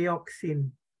yung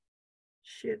dioxin?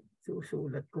 Shit,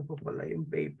 susulat ko pa pala yung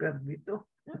paper dito.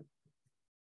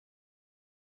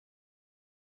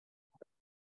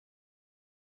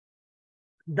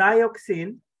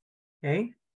 Dioxin,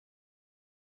 okay?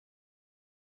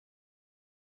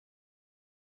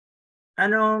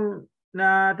 Anong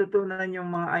natutunan yung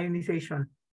mga ionization?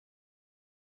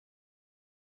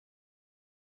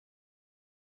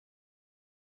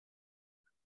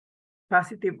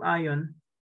 Positive ion,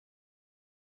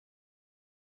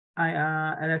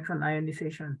 electron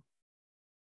ionization.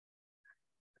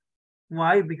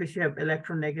 Why? Because you have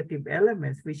electronegative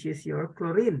elements, which is your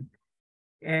chlorine.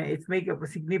 And it's make up a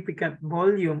significant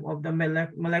volume of the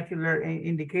molecular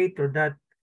indicator that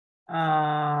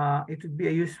it would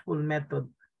be a useful method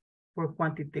for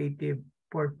quantitative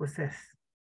purposes.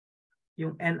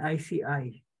 Yung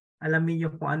NICI. Alamin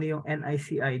niyo kung ano yung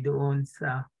NICI doon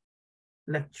sa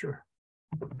lecture.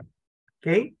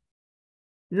 Okay?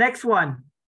 Next one.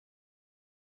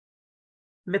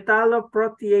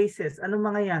 Metalloproteases. Ano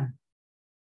mga yan?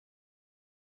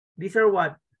 These are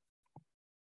what?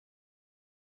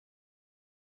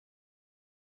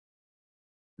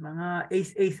 Mga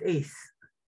ACE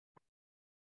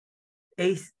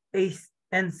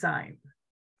enzyme.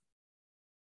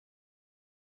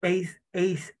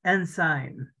 ACE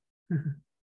enzyme.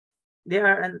 They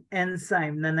are an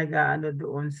enzyme na nag-aano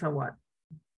doon sa what?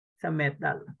 Sa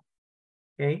metal.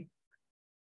 Okay?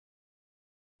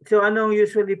 So anong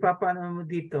usually papaano mo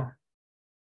dito?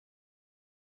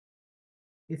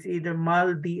 It's either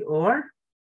MALDI or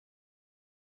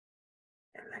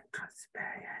electron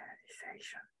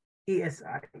spatialization,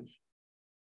 ESI.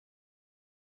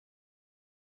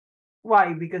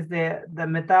 Why? Because the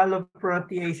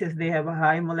metalloproteases, they have a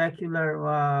high molecular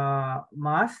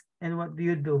mass. And what do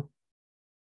you do?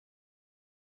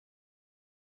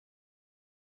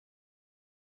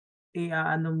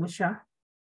 I-ano mo siya?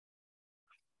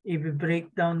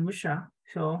 I-break down mo siya.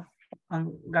 So,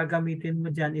 ang gagamitin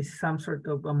mo dyan is some sort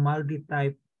of a MALDI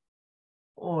type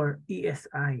or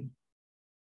ESI.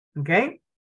 Okay?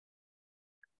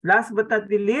 Last but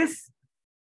not the least,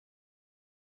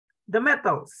 the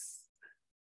metals.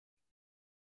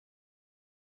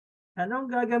 Anong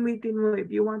gagamitin mo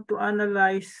if you want to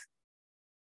analyze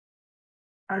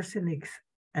arsenics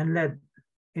and lead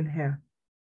in hair?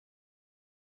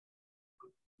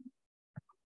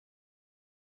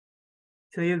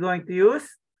 So you're going to use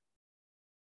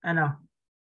ano?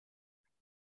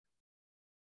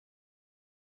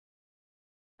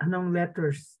 Anong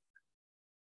letters?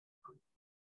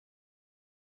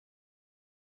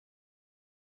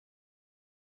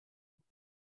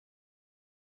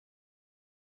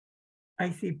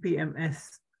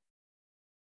 ICP-MS.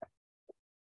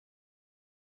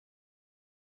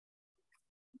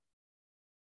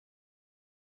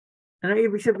 Ano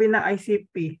ibig sabihin ng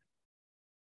ICP?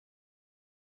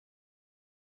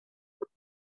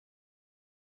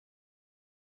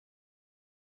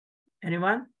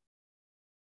 Anyone?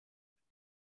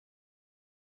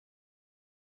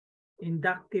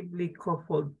 Inductively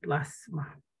coupled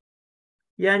plasma.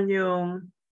 Yan yung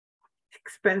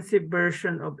expensive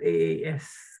version of AAS.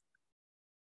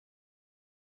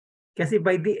 Kasi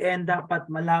by the end, dapat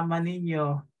malaman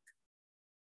ninyo,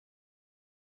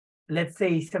 let's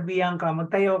say, sabihan ka,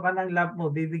 magtayo ka ng lab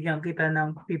mo, bibigyan kita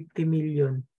ng 50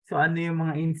 million. So ano yung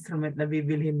mga instrument na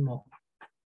bibilhin mo?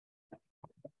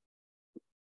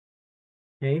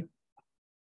 Okay?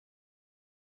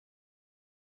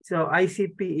 So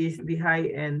ICP is the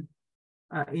high-end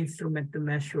instrument to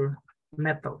measure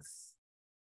metals.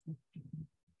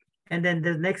 And then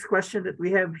the next question that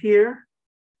we have here,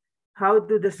 how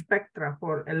do the spectra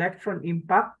for electron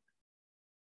impact,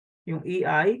 yung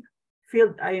EI,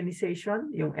 field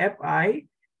ionization, yung FI,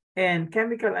 and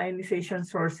chemical ionization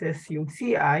sources, yung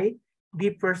CI,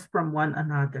 differs from one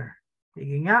another?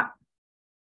 Sige nga.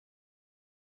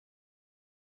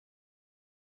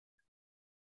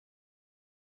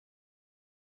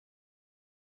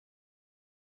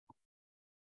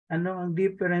 Ano ang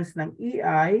difference ng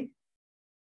EI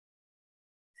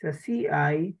sa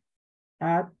CI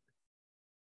at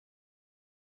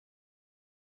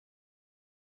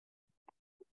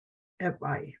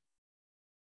FI?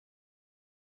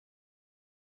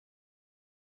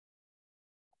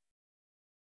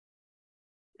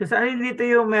 So saan dito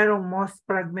yung merong most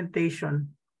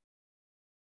fragmentation?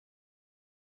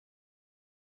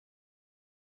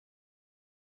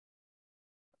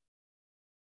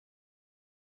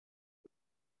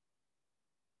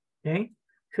 Okay,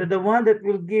 so the one that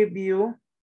will give you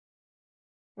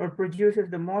or produces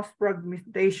the most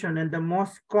fragmentation and the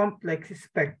most complex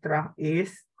spectra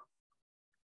is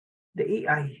the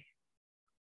EI.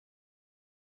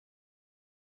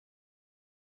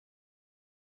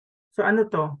 So ano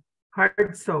to?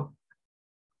 Hard soap.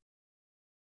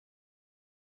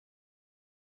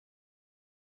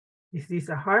 Is this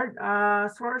a hard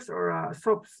source or a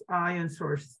soap ion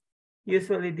source?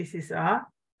 Usually this is a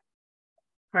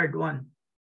hard one.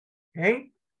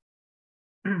 Okay?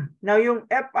 Now yung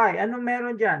Fi, anong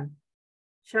meron dyan?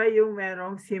 Siya yung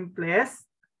merong simplest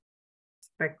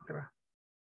spectra.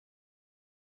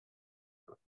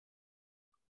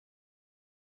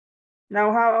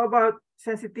 Now how about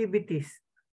sensitivities?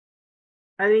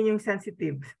 Alin yung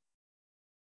sensitive?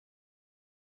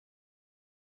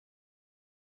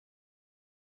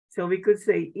 So we could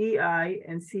say EI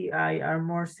and CI are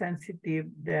more sensitive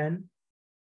than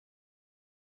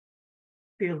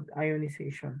field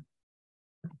ionization.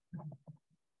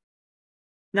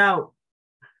 Now,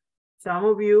 some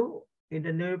of you in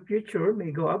the near future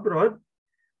may go abroad.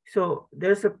 So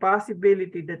there's a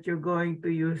possibility that you're going to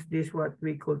use this what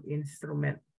we call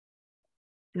instrument.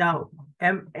 Now,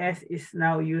 MS is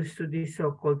now used to this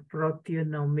so-called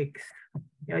proteomics.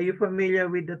 Are you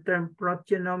familiar with the term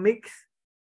proteomics?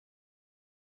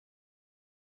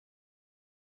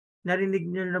 Narinig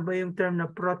niyo na ba yung term na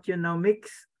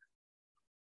proteomics?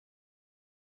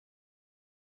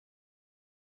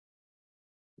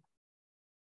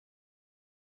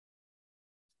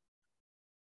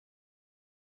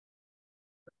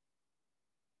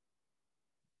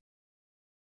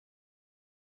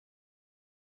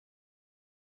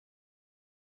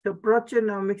 So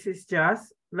proteomics is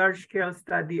just large-scale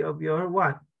study of your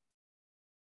what?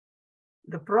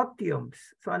 The proteomes.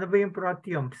 So ano ba yung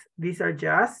proteomes? These are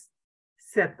just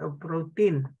set of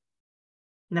protein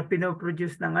na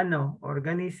pinoproduce ng ano,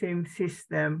 organism,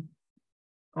 system,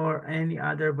 or any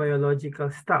other biological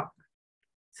stuff.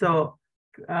 So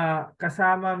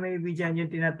kasama maybe dyan yung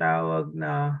tinatawag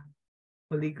na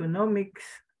oligonomics.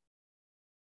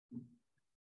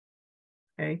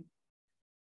 Okay.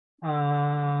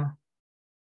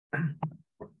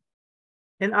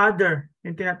 And other,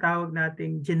 yung tinatawag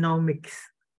nating genomics.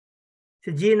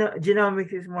 So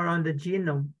genomics is more on the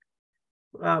genome.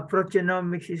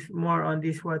 Proteomics is more on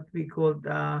this what we call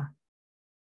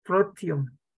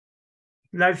proteome.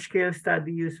 Large-scale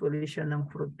study usually siya ng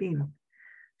protein.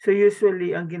 So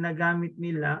usually, ang ginagamit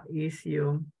nila is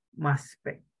yung mass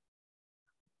spec.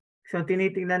 So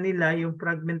tinitingnan nila yung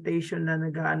fragmentation na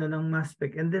nag-aano ng mass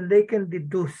spec and then they can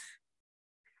deduce.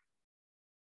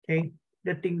 Okay,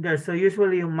 the thing there. So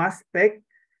usually yung mass spec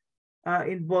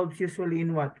involves usually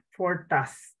in what? 4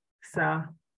 tasks sa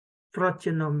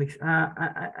proteomics.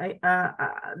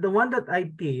 The one that I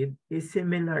did is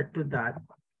similar to that.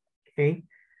 Okay,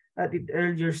 at the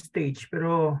earlier stage.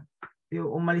 Pero yung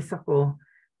umalis ako,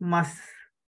 mas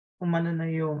umano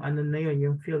na yung ano na yun,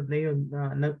 yung field na yun,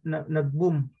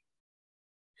 nag-boom.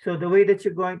 So the way that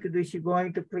you're going to do is you're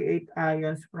going to create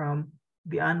ions from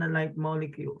the analyte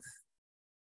molecules.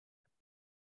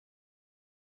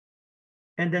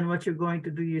 And then what you're going to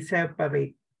do, you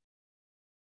separate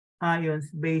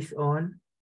ions based on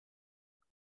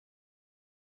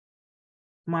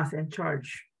mass and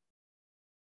charge.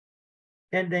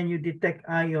 And then you detect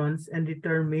ions and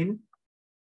determine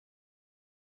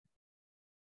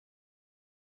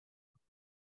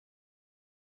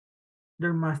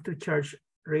their mass to charge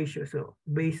ratio. So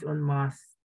based on mass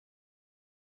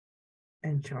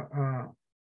and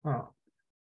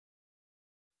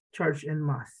charge and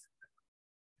mass.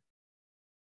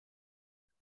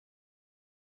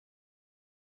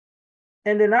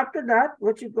 And then after that,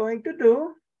 what you're going to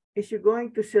do is you're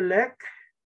going to select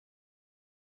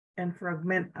and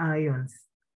fragment ions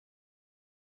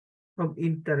of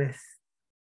interest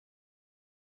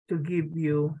to give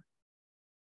you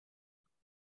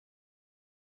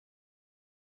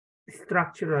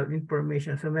structural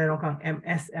information. So meron kang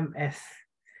MS,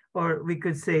 or we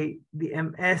could say the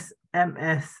MS.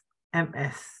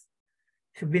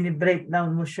 So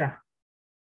bini-breakdown mo siya.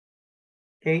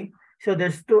 Okay? So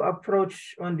there's 2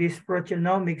 approach on this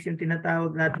proteomics, yung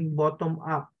tinatawag nating bottom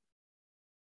up.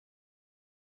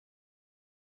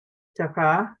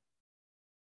 Tsaka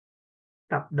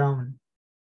top down.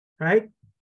 Right?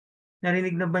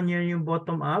 Narinig na ba niyo yung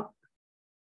bottom up?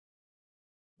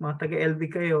 Mga taga-LB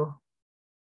kayo.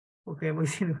 Okay,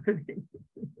 magsinungaling.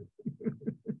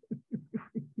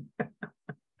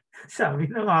 Sabi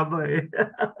na nga ba eh.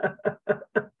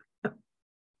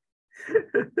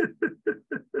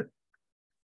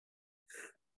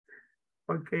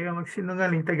 Pag kayo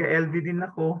magsinungaling, taga-LB din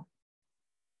ako.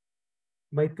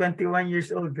 By 21 years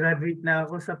old, graduate na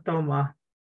ako sa Toma.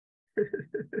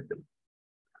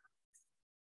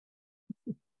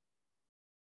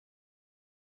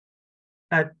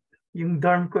 At yung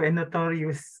dorm ko ay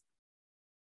notorious.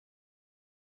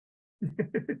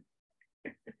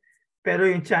 Pero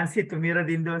yung chance tumira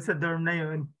din doon sa dorm na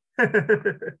yun.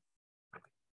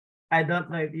 I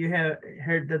don't know if you have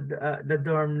heard the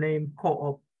dorm name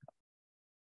Co-op.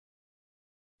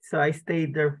 So I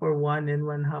stayed there for 1.5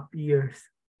 years.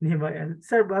 Di ba yan?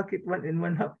 Sir, bakit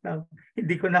 1.5 lang?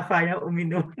 Hindi ko na kaya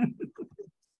uminom.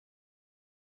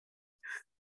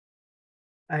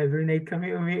 Every night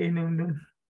kami umiinom nun.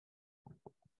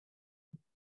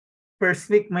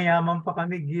 First week, mayaman pa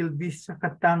kami, Gilbis sa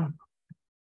Katang.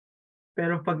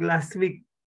 Pero pag last week,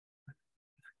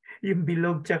 yung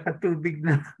bilog tsaka tubig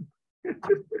na.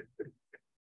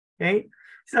 Okay?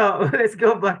 So, let's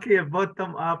go back here.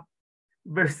 Bottom up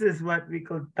versus what we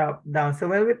call top down. So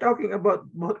when we're talking about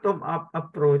bottom up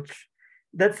approach,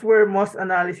 that's where most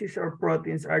analysis or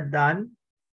proteins are done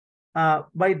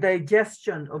by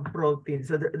digestion of protein.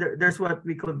 So there's what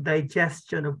we call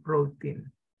digestion of protein.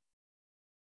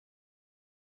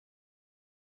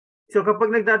 So kapag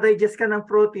nagda-digest ka ng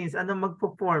proteins, ano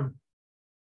magpo-form?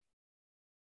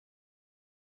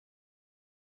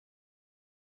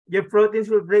 Your proteins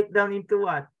will break down into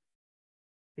what?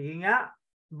 Sige nga,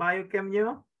 biochem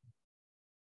nyo.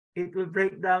 It will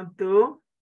break down to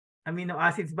amino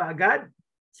acids ba agad?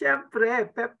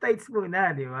 Siyempre, peptides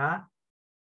muna, di ba?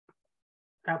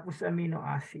 Tapos amino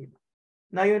acid.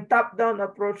 Now, yung top-down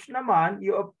approach naman,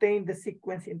 you obtain the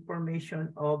sequence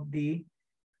information of the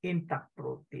intact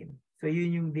protein. So,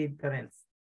 yun yung difference.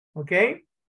 Okay?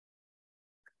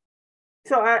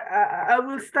 So, I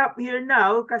will stop here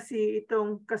now kasi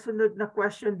itong kasunod na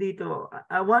question dito,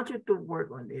 I want you to work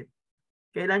on it.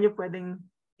 Kailan nyo pwedeng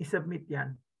isubmit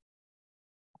yan?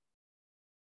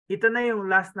 Ito na yung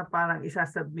last na parang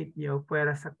isasubmit nyo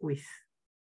pwera sa quiz.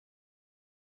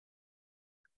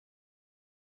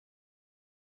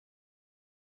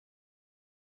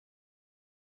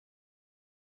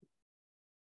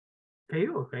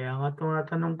 Kayo, kaya nga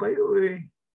tumatanong kayo eh.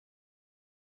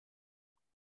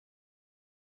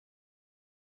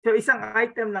 So, isang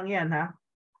item lang yan, ha?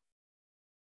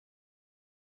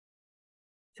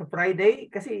 So, Friday,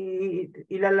 kasi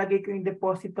ilalagay ko yung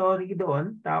depository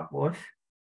doon, tapos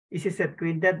isi-set ko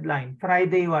yung deadline.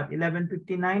 Friday, what?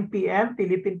 11:59 p.m.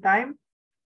 Philippine time?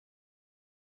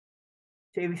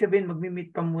 So, ibig sabihin,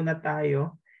 mag-meet pa muna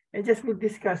tayo. And just we'll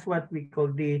discuss what we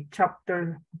call the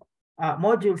chapter,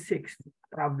 module 6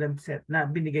 problem set na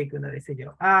binigay ko na rin sa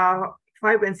inyo.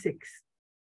 5 and 6.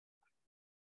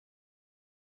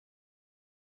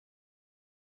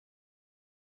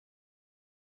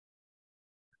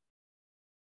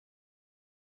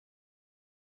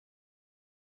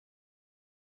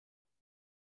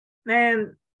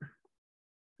 And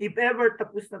if ever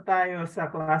tapos na tayo sa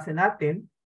klase natin,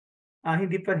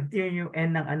 hindi pa rin yung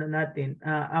end ng ano natin,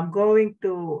 I'm going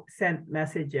to send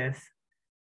messages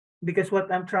because what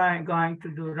I'm going to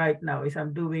do right now is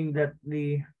I'm doing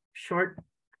the short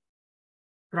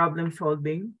problem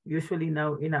solving. Usually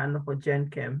now, inaano ko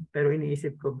Chem, pero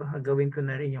iniisip ko baka gawin ko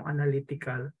na rin yung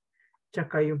analytical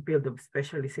tsaka yung field of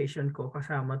specialization ko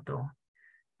kasama to.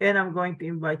 And I'm going to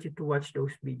invite you to watch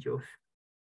those videos.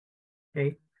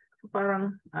 Okay? So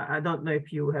parang, I don't know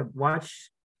if you have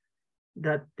watched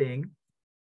that thing.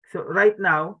 So right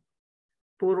now,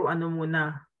 puro ano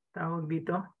muna, tawag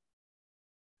dito?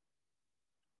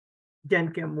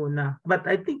 Chem muna. But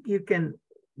I think you can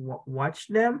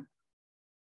watch them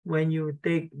when you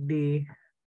take the,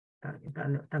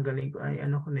 tanggalin ko, ay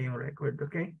ano ko na yung record,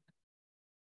 okay?